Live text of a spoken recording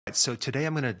So today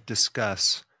I'm going to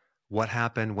discuss what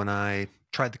happened when I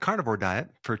tried the carnivore diet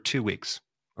for 2 weeks.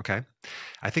 Okay.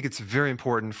 I think it's very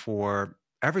important for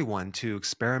everyone to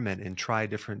experiment and try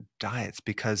different diets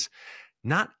because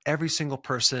not every single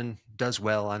person does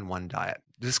well on one diet.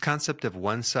 This concept of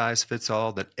one size fits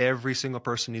all, that every single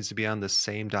person needs to be on the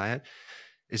same diet,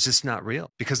 is just not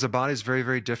real because the body is very,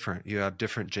 very different. You have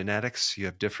different genetics, you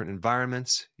have different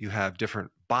environments, you have different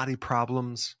body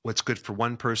problems. What's good for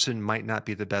one person might not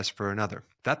be the best for another.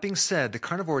 That being said, the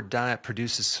carnivore diet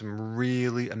produces some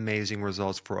really amazing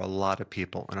results for a lot of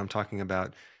people. And I'm talking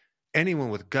about anyone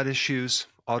with gut issues,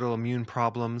 autoimmune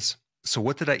problems. So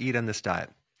what did I eat on this diet?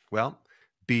 Well,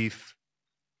 beef,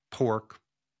 pork,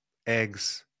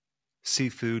 eggs,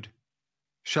 seafood,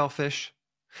 shellfish,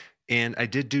 and I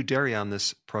did do dairy on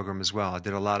this program as well. I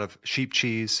did a lot of sheep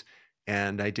cheese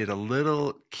and I did a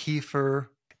little kefir.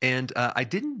 And I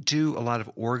didn't do a lot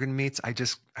of organ meats.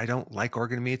 I don't like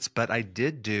organ meats, but I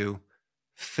did do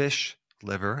fish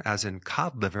liver, as in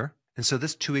cod liver. And so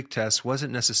this 2-week test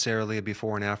wasn't necessarily a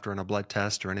before and after on a blood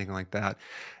test or anything like that.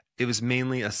 It was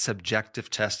mainly a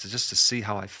subjective test just to see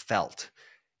how I felt.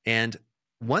 And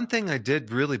one thing I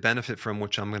did really benefit from,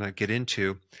 which I'm going to get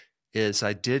into, is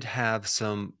I did have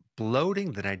some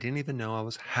bloating that I didn't even know I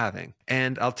was having.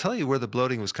 And I'll tell you where the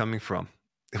bloating was coming from.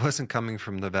 It wasn't coming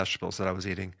from the vegetables that I was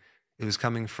eating. It was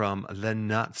coming from the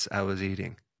nuts I was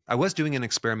eating. I was doing an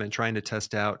experiment trying to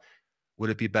test out, would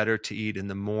it be better to eat in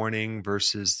the morning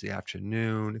versus the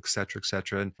afternoon, et cetera, et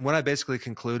cetera. And what I basically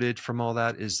concluded from all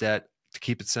that is that, to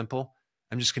keep it simple,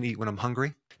 I'm just going to eat when I'm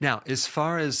hungry. Now, as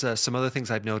far as some other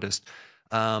things I've noticed,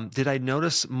 did I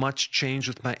notice much change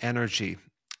with my energy?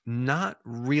 Not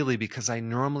really, because I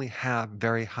normally have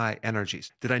very high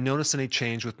energies. Did I notice any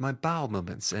change with my bowel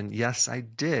movements? And yes, I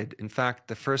did. In fact,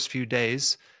 the first few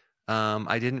days,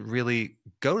 I didn't really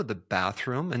go to the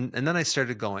bathroom, and then I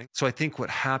started going. So I think what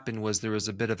happened was there was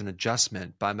a bit of an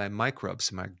adjustment by my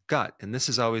microbes in my gut. And this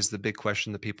is always the big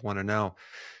question that people want to know.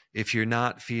 If you're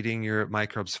not feeding your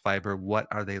microbes fiber, what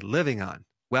are they living on?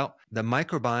 Well, the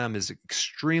microbiome is an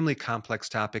extremely complex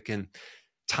topic, and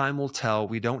time will tell.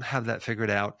 We don't have that figured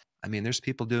out. I mean, there's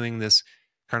people doing this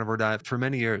carnivore diet for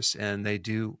many years, and they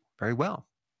do very well.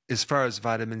 As far as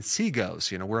vitamin C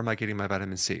goes, where am I getting my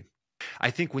vitamin C?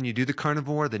 I think when you do the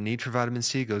carnivore, the need for vitamin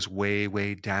C goes way,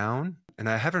 way down. And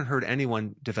I haven't heard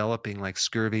anyone developing like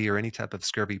scurvy or any type of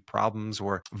scurvy problems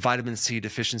or vitamin C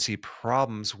deficiency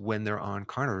problems when they're on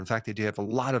carnivore. In fact, they do have a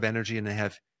lot of energy and they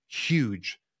have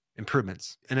huge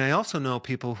improvements. And I also know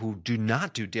people who do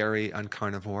not do dairy on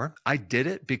carnivore. I did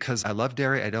it because I love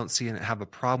dairy. I don't have a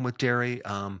problem with dairy.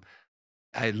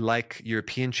 I like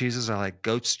European cheeses. I like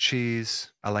goat's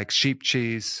cheese. I like sheep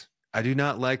cheese. I do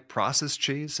not like processed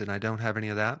cheese, and I don't have any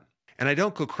of that. And I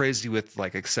don't go crazy with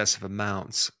like excessive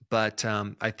amounts, but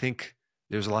I think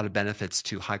there's a lot of benefits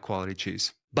to high quality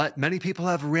cheese. But many people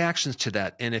have reactions to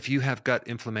that. And if you have gut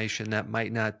inflammation, that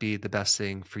might not be the best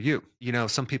thing for you.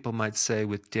 Some people might say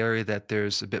with dairy that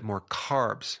there's a bit more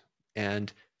carbs,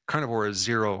 and carnivore is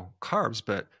 0 carbs,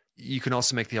 but you can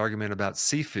also make the argument about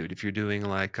seafood. If you're doing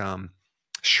like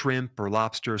shrimp or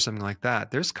lobster or something like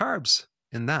that, there's carbs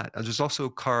in that. There's also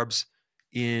carbs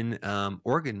in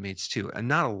organ meats too, and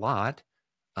not a lot,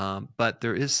 but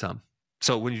there is some.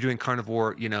 So when you're doing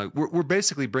carnivore, we're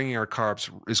basically bringing our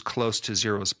carbs as close to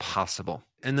 0 as possible.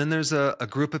 And then there's a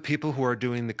group of people who are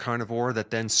doing the carnivore that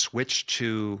then switch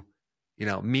to,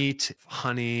 meat,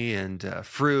 honey, and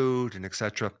fruit, and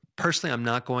etc. Personally, I'm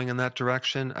not going in that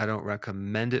direction. I don't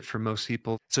recommend it for most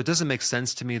people. So it doesn't make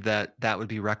sense to me that that would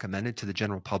be recommended to the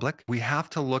general public. We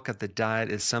have to look at the diet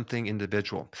as something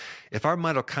individual. If our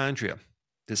mitochondria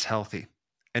is healthy,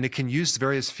 and it can use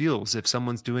various fuels, if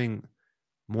someone's doing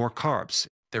more carbs,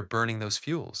 they're burning those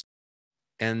fuels,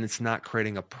 and it's not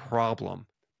creating a problem.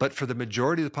 But for the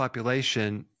majority of the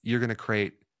population, you're going to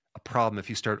create a problem if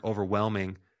you start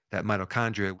overwhelming that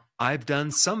mitochondria. I've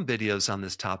done some videos on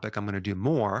this topic. I'm going to do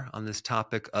more on this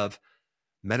topic of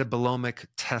metabolomic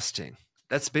testing.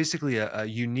 That's basically a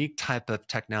unique type of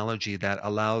technology that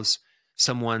allows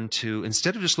someone to,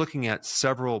 instead of just looking at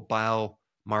several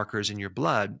biomarkers in your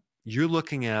blood, you're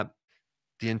looking at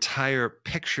the entire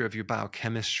picture of your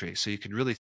biochemistry. So you can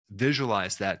really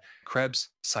visualize that Krebs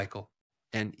cycle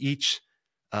and each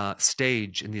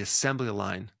stage in the assembly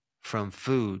line from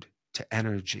food to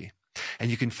energy.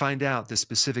 And you can find out the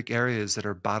specific areas that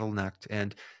are bottlenecked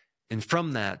and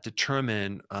from that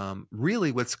determine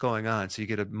really what's going on. So you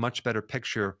get a much better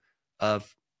picture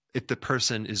of if the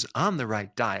person is on the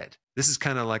right diet. This is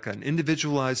kind of like an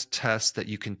individualized test that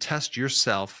you can test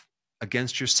yourself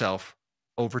against yourself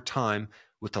over time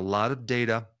with a lot of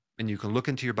data, and you can look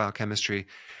into your biochemistry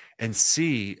and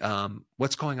see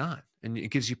what's going on. And it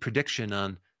gives you prediction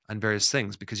on various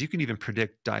things, because you can even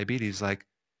predict diabetes like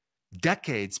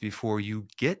decades before you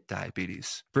get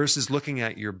diabetes, versus looking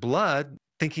at your blood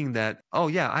thinking that, oh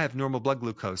yeah, I have normal blood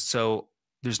glucose, so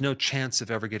there's no chance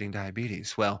of ever getting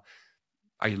diabetes. Well,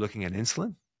 are you looking at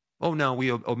insulin? Oh no,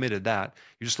 we omitted that.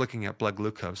 You're just looking at blood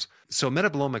glucose. So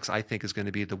metabolomics, I think, is going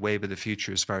to be the wave of the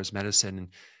future as far as medicine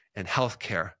and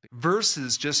healthcare,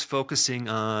 versus just focusing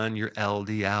on your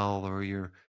LDL or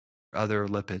your other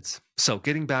lipids. So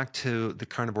getting back to the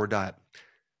carnivore diet.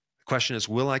 The question is,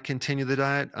 will I continue the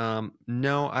diet?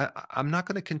 No, I'm not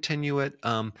going to continue it.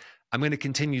 I'm going to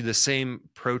continue the same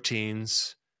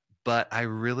proteins, but I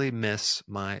really miss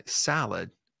my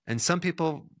salad. And some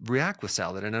people react with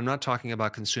salad. And I'm not talking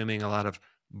about consuming a lot of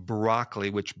broccoli,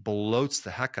 which bloats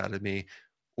the heck out of me,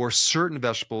 or certain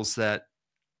vegetables that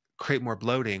create more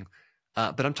bloating.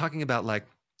 But I'm talking about like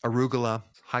arugula,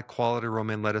 high quality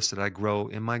romaine lettuce that I grow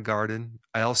in my garden.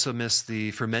 I also miss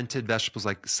the fermented vegetables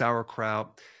like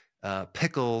sauerkraut,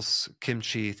 pickles,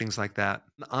 kimchi, things like that.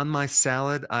 On my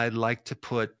salad, I like to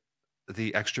put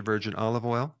the extra virgin olive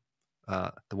oil.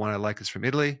 The one I like is from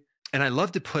Italy. And I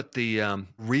love to put the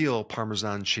real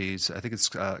Parmesan cheese. I think it's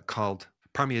called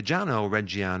Parmigiano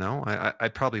Reggiano. I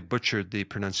probably butchered the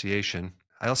pronunciation.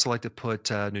 I also like to put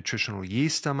nutritional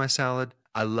yeast on my salad.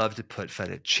 I love to put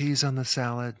feta cheese on the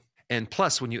salad. And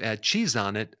plus, when you add cheese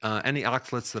on it, any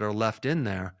oxalates that are left in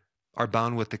there are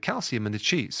bound with the calcium in the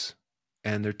cheese,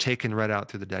 and they're taken right out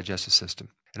through the digestive system.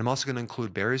 And I'm also going to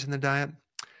include berries in the diet,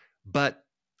 but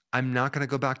I'm not going to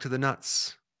go back to the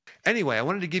nuts. Anyway, I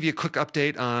wanted to give you a quick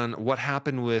update on what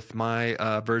happened with my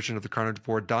version of the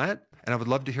carnivore diet, and I would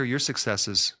love to hear your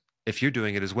successes. If you're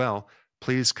doing it as well,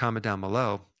 please comment down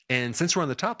below. And since we're on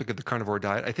the topic of the carnivore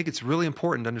diet, I think it's really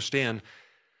important to understand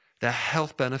the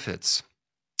health benefits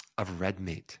of red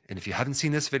meat. And if you haven't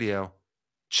seen this video,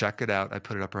 check it out. I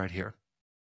put it up right here.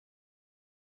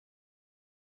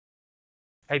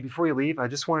 Hey, before you leave, I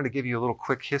just wanted to give you a little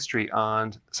quick history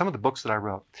on some of the books that I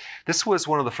wrote. This was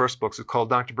one of the first books. It's called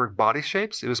Dr. Berg Body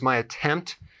Shapes. It was my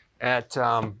attempt at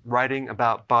writing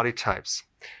about body types.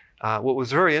 What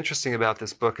was very interesting about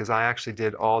this book is I actually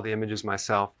did all the images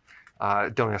myself.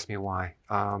 Don't ask me why.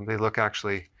 They look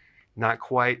actually not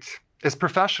quite as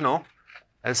professional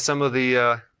as some of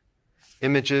the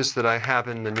images that I have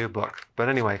in the new book. But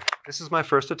anyway, this is my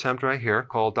first attempt right here,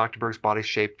 called Dr. Berg's Body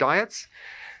Shape Diets.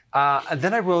 And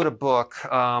then I wrote a book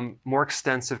more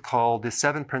extensive called The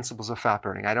 7 Principles of Fat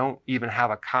Burning. I don't even have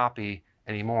a copy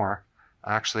anymore,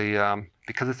 actually,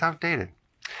 because it's outdated.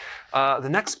 The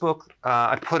next book,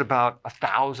 I put about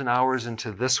 1,000 hours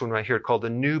into this one right here, called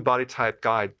The New Body Type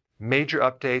Guide. Major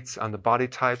updates on the body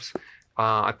types.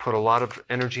 I put a lot of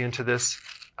energy into this.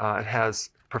 It has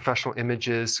professional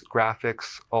images,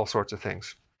 graphics, all sorts of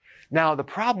things. Now, the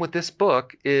problem with this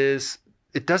book is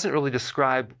it doesn't really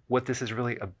describe what this is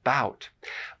really about.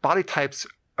 Body types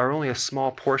are only a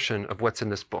small portion of what's in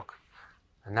this book.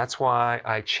 And that's why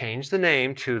I changed the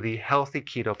name to the Healthy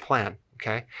Keto Plan,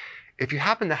 okay? If you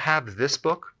happen to have this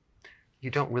book,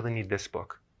 you don't really need this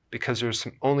book because there's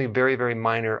only very, very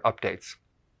minor updates.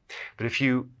 But if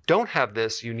you don't have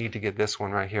this, you need to get this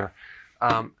one right here.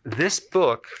 This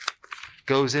book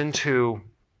goes into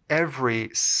every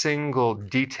single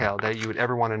detail that you would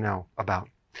ever want to know about.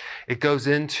 It goes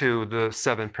into the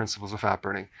 7 principles of fat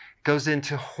burning. It goes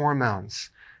into hormones,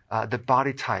 the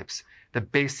body types, the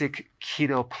basic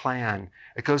keto plan.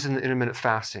 It goes into intermittent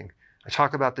fasting. I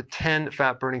talk about the 10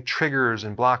 fat burning triggers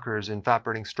and blockers and fat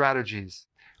burning strategies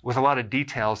with a lot of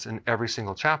details in every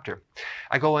single chapter.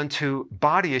 I go into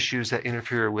body issues that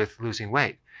interfere with losing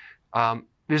weight.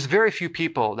 There's very few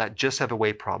people that just have a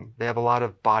weight problem. They have a lot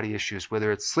of body issues,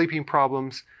 whether it's sleeping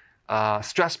problems,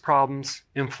 stress problems,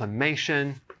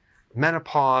 inflammation,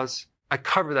 menopause. I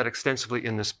cover that extensively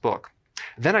in this book.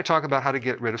 Then I talk about how to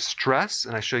get rid of stress,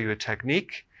 and I show you a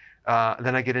technique.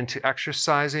 Then I get into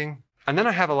exercising. And then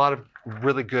I have a lot of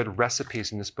really good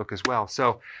recipes in this book as well.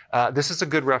 So this is a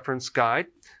good reference guide.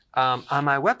 On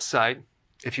my website,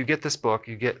 if you get this book,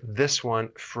 you get this one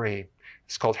free.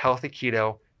 It's called Healthy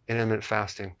Keto and Intermittent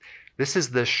Fasting. This is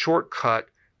the shortcut,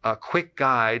 quick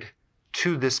guide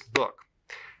to this book.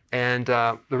 And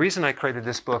the reason I created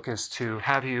this book is to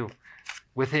have you,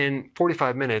 within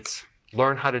 45 minutes,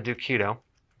 learn how to do keto,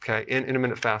 okay, in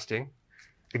intermittent fasting,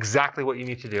 exactly what you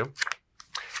need to do.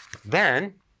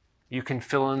 Then you can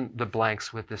fill in the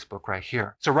blanks with this book right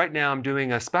here. So right now I'm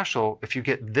doing a special. If you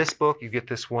get this book, you get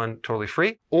this one totally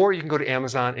free, or you can go to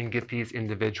Amazon and get these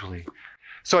individually.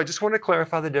 So I just want to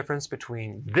clarify the difference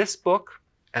between this book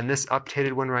and this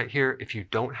updated one right here. If you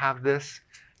don't have this,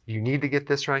 you need to get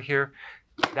this right here.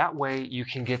 That way you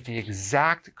can get the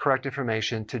exact correct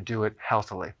information to do it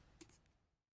healthily.